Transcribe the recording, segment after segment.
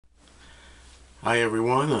Hi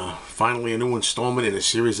everyone, finally a new installment in a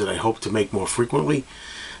series that I hope to make more frequently.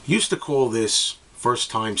 Used to call this First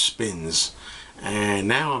Time Spins, and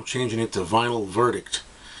now I'm changing it to Vinyl Verdict.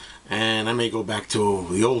 And I may go back to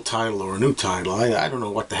the old title or a new title. I don't know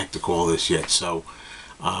what the heck to call this yet, so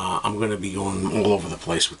I'm going to be going all over the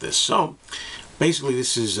place with this. So basically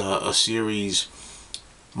this is a series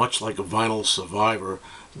much like a Vinyl Survivor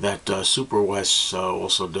that Super West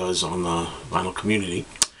also does on the vinyl community.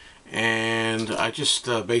 And I just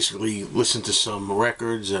basically listen to some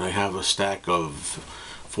records, and I have a stack of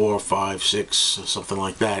 4, 5, 6, something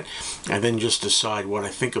like that, and then just decide what I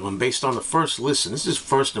think of them based on the first listen. This is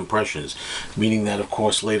first impressions, meaning that of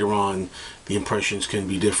course later on the impressions can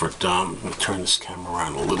be different. Let me turn this camera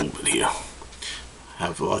around a little bit here.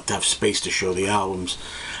 I like to have space to show the albums,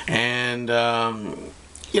 and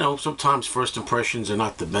you know, sometimes first impressions are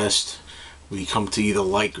not the best. We come to either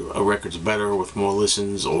like a record's better with more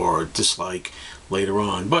listens or dislike later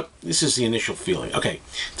on. But this is the initial feeling. Okay,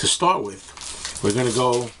 to start with, we're going to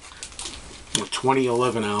go with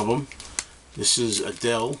 2011 album. This is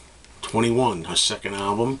Adele, 21, her second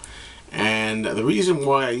album. And the reason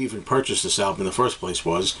why I even purchased this album in the first place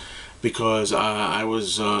was because I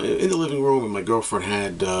was in the living room and my girlfriend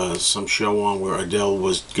had some show on where Adele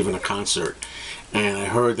was giving a concert. And I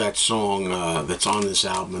heard that song that's on this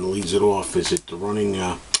album and leads it off. Is it Rolling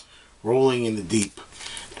in the Deep?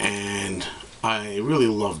 And I really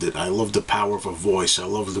loved it. I loved the power of her voice. I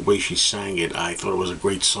loved the way she sang it. I thought it was a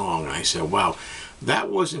great song. And I said, wow, that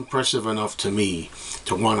was impressive enough to me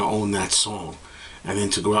to want to own that song. And then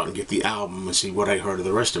to go out and get the album and see what I heard of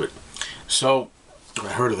the rest of it. So, I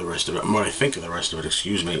heard of the rest of it, what I think of the rest of it,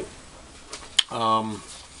 excuse me.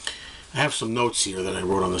 I have some notes here that I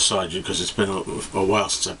wrote on the side because it's been a while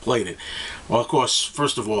since I played it. Well, of course,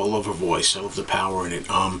 first of all, I love her voice. I love the power in it.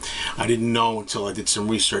 I didn't know until I did some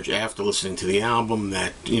research after listening to the album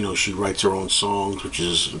that, you know, she writes her own songs, which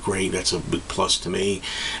is great. That's a big plus to me.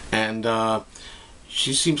 And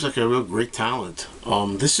she seems like a real great talent.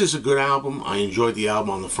 This is a good album. I enjoyed the album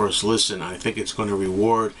on the first listen. I think it's going to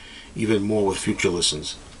reward even more with future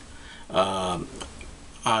listens.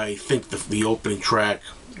 I think the opening track,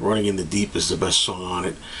 Running in the Deep, is the best song on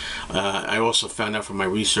it. I also found out from my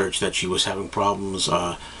research that she was having problems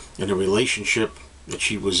in a relationship that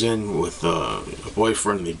she was in with a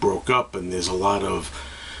boyfriend, and they broke up, and there's a lot of,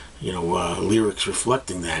 you know, lyrics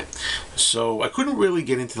reflecting that. So I couldn't really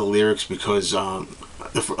get into the lyrics because on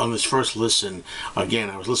this first listen, again,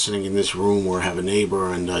 I was listening in this room where I have a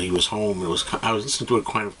neighbor, and he was home, and I was listening to it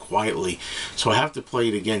kind of quietly, so I have to play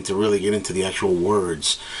it again to really get into the actual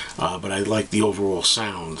words, but I like the overall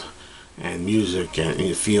sound and music and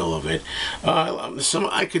the feel of it.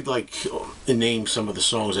 I could like name some of the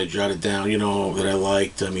songs I jotted down, you know, that I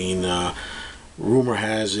liked. I mean, Rumor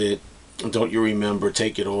Has It, Don't You Remember,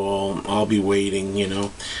 Take It All, I'll Be Waiting, you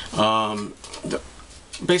know.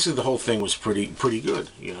 Basically the whole thing was pretty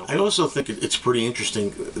good, you know. I also think it's pretty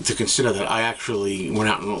interesting to consider that I actually went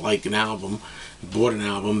out and bought an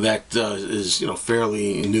album that is, you know,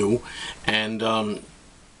 fairly new, and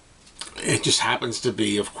it just happens to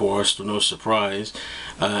be, of course, no surprise,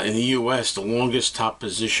 in the U.S., the longest top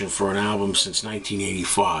position for an album since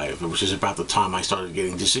 1985, which is about the time I started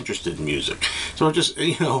getting disinterested in music. So it just,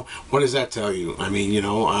 you know, what does that tell you? I mean, you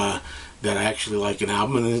know, that I actually like an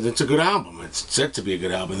album, and it's a good album. It's said to be a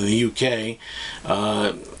good album. In the UK,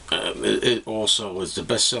 it also is the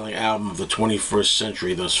best-selling album of the 21st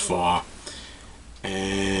century thus far.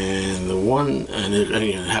 And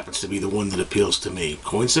it happens to be the one that appeals to me.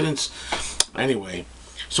 Coincidence? Anyway,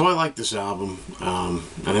 so I like this album, and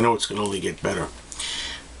I know it's going to only get better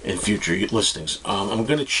in future listings. I'm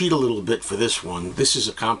going to cheat a little bit for this one. This is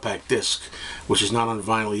a compact disc, which is not on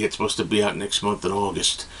vinyl yet. It's supposed to be out next month in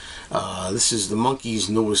August. This is the Monkees'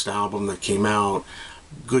 newest album that came out,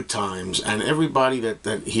 Good Times, and everybody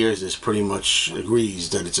that hears this pretty much agrees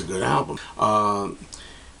that it's a good album.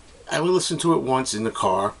 I only listened to it once in the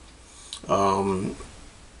car.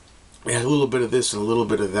 It had a little bit of this and a little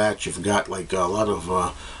bit of that. You've got like a lot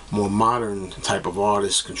of more modern type of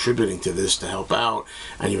artists contributing to this to help out,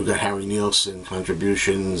 and you've got Harry Nilsson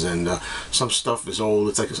contributions, and some stuff is old.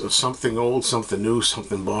 It's like something old, something new,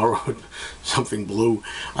 something borrowed, something blue.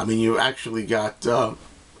 I mean, you actually got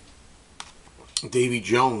Davy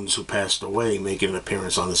Jones, who passed away, making an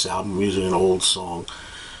appearance on this album using an old song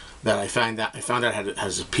that I found out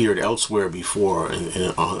has appeared elsewhere before in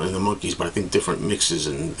the Monkees, but I think different mixes,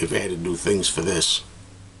 and they've added new things for this.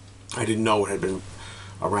 I didn't know it had been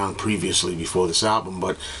around previously before this album,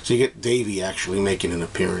 but so you get Davey actually making an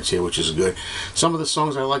appearance here, which is good. Some of the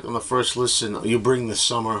songs I liked on the first listen: You Bring the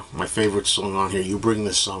Summer, my favorite song on here, You Bring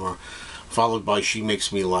the Summer. followed by She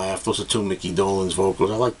Makes Me Laugh. Those are two Mickey Dolenz vocals.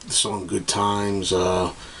 I like the song Good Times.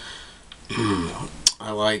 I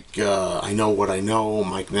like I Know What I Know,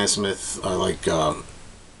 Mike Nesmith. I like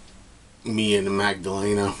Me and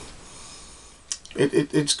Magdalena.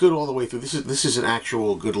 It's good all the way through. This is an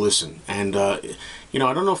actual good listen, and you know,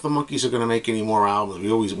 I don't know if the Monkees are going to make any more albums.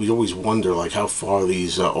 We always wonder like how far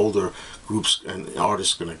these older groups and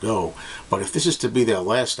artists are going to go. But if this is to be their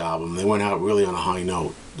last album, they went out really on a high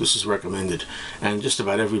note. This is recommended, and just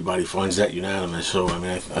about everybody finds that unanimous. So I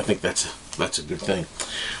mean, I think that's a good thing.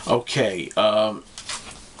 Okay,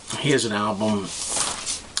 here's an album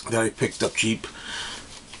that I picked up cheap.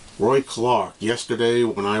 Roy Clark, Yesterday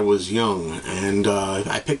When I Was Young, and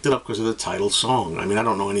I picked it up because of the title song. I mean, I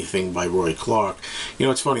don't know anything by Roy Clark. You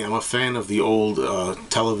know, it's funny, I'm a fan of the old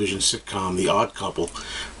television sitcom, The Odd Couple,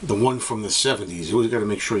 the one from the 70s. You always got to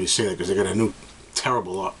make sure you say that because they got a new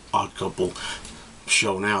terrible Odd Couple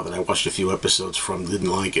show now that I watched a few episodes from,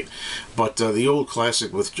 didn't like it. But the old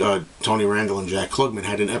classic with Tony Randall and Jack Klugman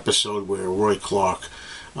had an episode where Roy Clark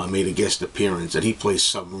made a guest appearance, and he plays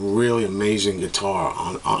some really amazing guitar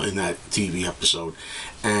in that TV episode.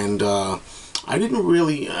 And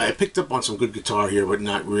I picked up on some good guitar here, but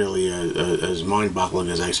not really as mind-boggling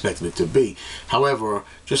as I expected it to be. However,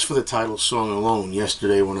 just for the title song alone,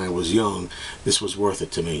 Yesterday When I Was Young, this was worth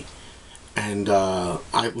it to me. And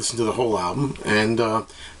I listened to the whole album, and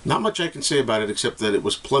not much I can say about it except that it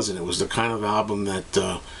was pleasant. It was the kind of album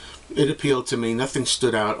that it appealed to me. Nothing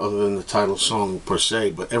stood out other than the title song per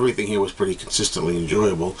se, but everything here was pretty consistently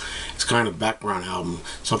enjoyable. It's kind of background album,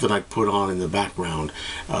 something I put on in the background,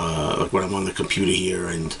 like when I'm on the computer here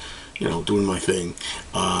and, you know, doing my thing.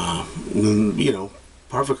 You know,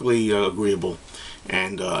 perfectly agreeable,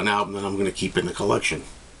 and an album that I'm going to keep in the collection.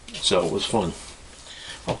 So it was fun.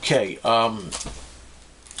 Okay,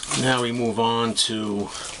 now we move on to,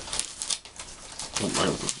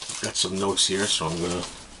 I've got some notes here, so I'm going to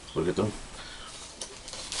look at them.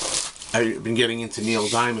 I've been getting into Neil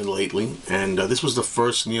Diamond lately, and this was the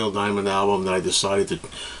first Neil Diamond album that I decided to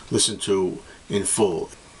listen to in full.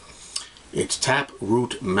 It's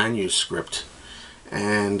Taproot Manuscript,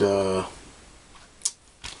 and I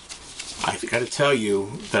got to tell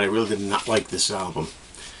you that I really did not like this album.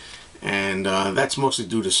 And that's mostly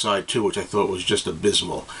due to side 2, which I thought was just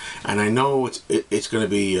abysmal. And I know it's going to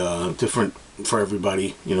be different for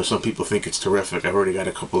everybody. You know, some people think it's terrific. I've already got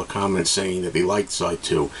a couple of comments saying that they liked side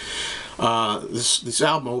 2. This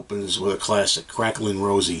album opens with a classic, Cracklin'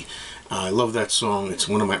 Rosie. I love that song. It's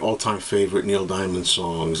one of my all-time favorite Neil Diamond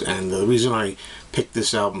songs. And the reason I picked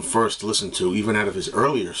this album first to listen to, even out of his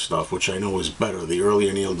earlier stuff, which I know is better. The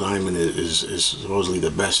earlier Neil Diamond is supposedly the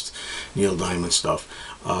best Neil Diamond stuff.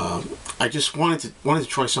 I just wanted to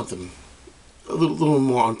try something a little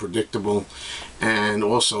more unpredictable, and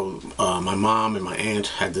also my mom and my aunt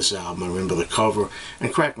had this album. I remember the cover,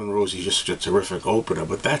 and Cracklin' Rosie is just a terrific opener,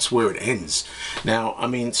 but that's where it ends. Now, I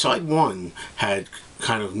mean, side 1 had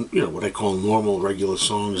kind of, you know, what I call normal, regular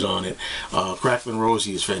songs on it. Cracklin'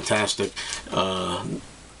 Rosie is fantastic.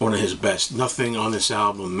 One of his best. Nothing on this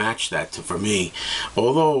album matched that for me.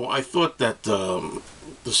 Although I thought that the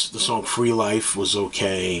song Free Life was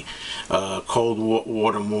okay. Cold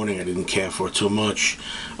Water Morning I didn't care for too much.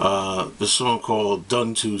 The song called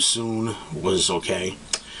Done Too Soon was okay.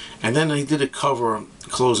 And then he did a cover,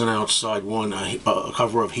 closing out side 1, a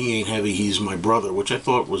cover of He Ain't Heavy, He's My Brother, which I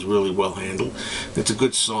thought was really well handled. It's a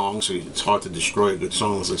good song, so it's hard to destroy a good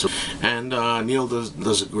song. And Neil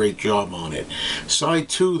does a great job on it. Side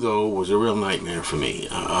 2, though, was a real nightmare for me.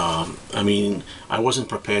 I mean, I wasn't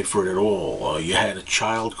prepared for it at all. You had a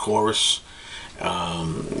child chorus.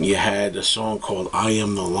 You had a song called I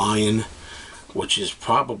Am the Lion, which is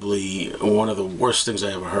probably one of the worst things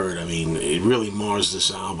I ever heard. I mean, it really mars this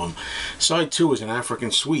album. Side 2 is an African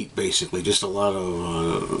suite, basically, just a lot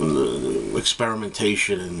of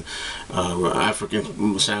experimentation and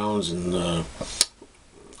African sounds and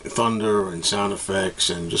thunder and sound effects,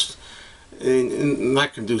 and just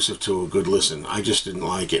not conducive to a good listen. I just didn't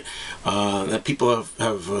like it. That people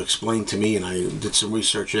have explained to me, and I did some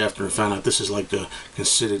research after and found out this is like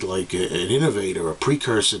considered like an innovator, a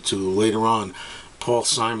precursor to later on Paul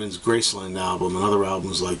Simon's Graceland album and other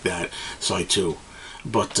albums like that, side 2.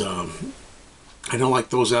 But I don't like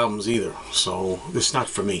those albums either, so this is not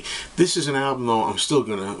for me. This is an album, though, I'm still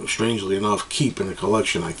gonna, strangely enough, keep in the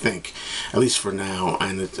collection, I think, at least for now.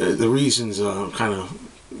 And the reasons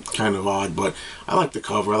kind of odd, but I like the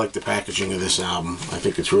cover. I like the packaging of this album. I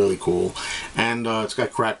think it's really cool, and it's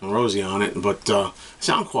got Cracklin' Rosie on it. But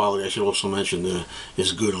sound quality, I should also mention,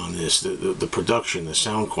 is good on this. The production, the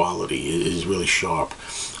sound quality is really sharp.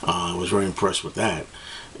 I was very impressed with that.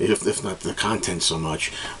 if not the content so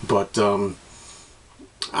much. But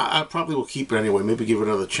I probably will keep it anyway. Maybe give it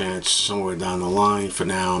another chance somewhere down the line. For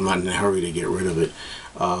now, I'm not in a hurry to get rid of it.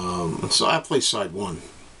 So I play side one,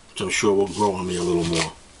 which I'm sure will grow on me a little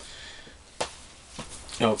more.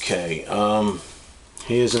 Okay,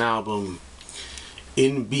 here's an album,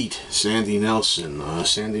 In Beat, Sandy Nelson.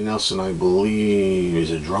 Sandy Nelson, I believe,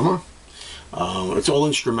 is a drummer. It's all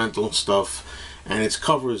instrumental stuff, and it's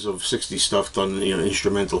covers of 60s stuff done in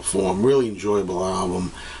instrumental form. Really enjoyable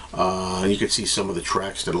album. You can see some of the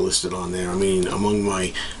tracks that are listed on there. I mean, among my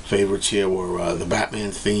favorites here were the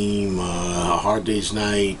Batman theme, A Hard Day's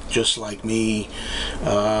Night, Just Like Me,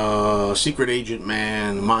 Secret Agent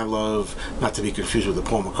Man, My Love, not to be confused with the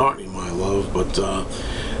Paul McCartney My Love, but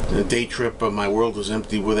the Day Trip, My World Was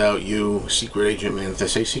Empty Without You, Secret Agent Man. Did I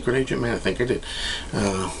say Secret Agent Man? I think I did.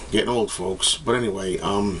 Getting old, folks. But anyway,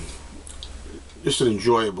 just an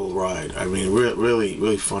enjoyable ride. I mean,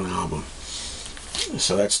 really fun album.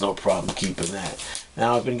 So that's no problem keeping that.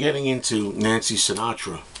 Now, I've been getting into Nancy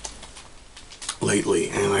Sinatra lately,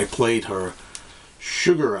 and I played her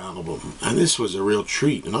Sugar album, and this was a real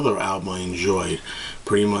treat. Another album I enjoyed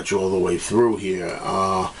pretty much all the way through here.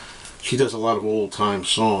 She does a lot of old-time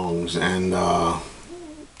songs, and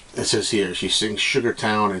it says here she sings Sugar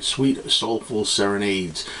Town and sweet, soulful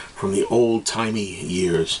serenades from the old-timey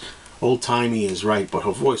years. Old-timey is right, but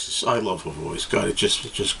her voice is, I love her voice. God, it's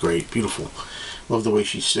just great, beautiful. Love the way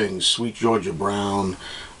she sings. Sweet Georgia Brown,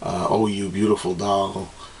 Oh You Beautiful Doll,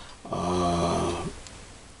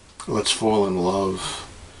 Let's Fall in Love,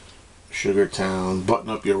 Sugar Town, Button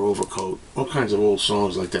Up Your Overcoat, all kinds of old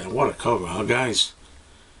songs like that. What a cover, huh, guys?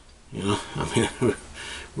 You know, I mean, I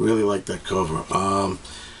really like that cover.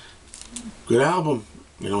 Good album.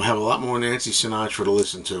 You know, I have a lot more Nancy Sinatra to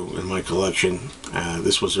listen to in my collection.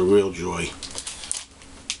 This was a real joy.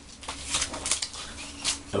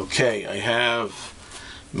 Okay, I have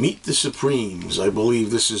Meet the Supremes. I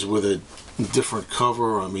believe this is with a different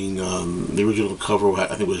cover. I mean, the original cover,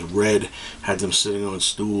 I think, was red, had them sitting on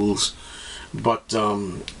stools. But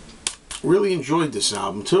really enjoyed this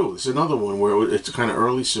album, too. It's another one where it's kind of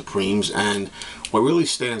early Supremes, and what really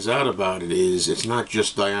stands out about it is it's not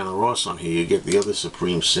just Diana Ross on here. You get the other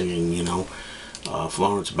Supremes singing, you know,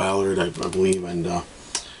 Florence Ballard, I believe, and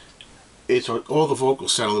it's all the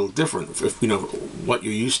vocals sound a little different. If you know what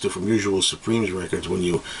you're used to from usual Supremes records, when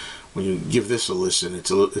you give this a listen,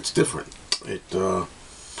 it's different.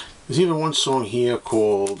 There's even one song here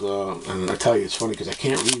called, and I tell you, it's funny because I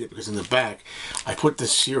can't read it because in the back, I put the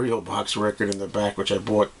cereal box record in the back, which I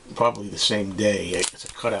bought probably the same day. It's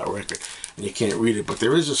a cutout record, and you can't read it. But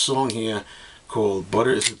there is a song here called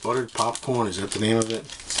Is it Buttered Popcorn? Is that the name of it?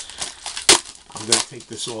 I'm going to take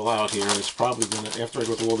this all out here, and it's probably going to, after I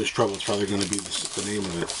go through all this trouble, it's probably going to be the name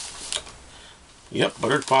of it. Yep,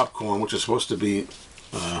 Buttered Popcorn, which is supposed to be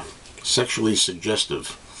sexually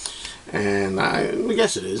suggestive. And I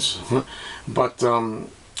guess it is. But and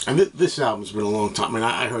this album's been a long time. I mean,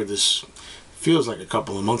 I heard this, feels like a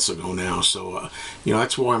couple of months ago now. So, you know,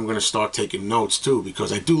 that's why I'm going to start taking notes, too,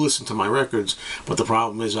 because I do listen to my records. But the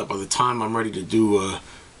problem is that by the time I'm ready to do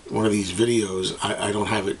one of these videos, I don't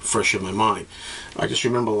have it fresh in my mind. I just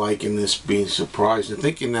remember liking this, being surprised, and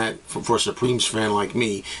thinking that for a Supremes fan like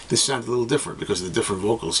me, this sounded a little different because of the different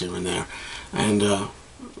vocals here and there. And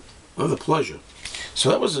another pleasure. So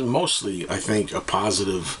that was mostly, I think, a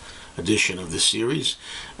positive edition of this series,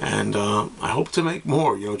 and I hope to make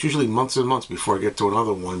more. You know, it's usually months and months before I get to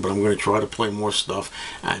another one, but I'm going to try to play more stuff,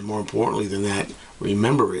 and more importantly than that,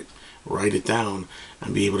 remember it, write it down,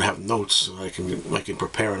 and be able to have notes so I can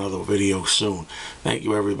prepare another video soon. Thank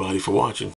you, everybody, for watching.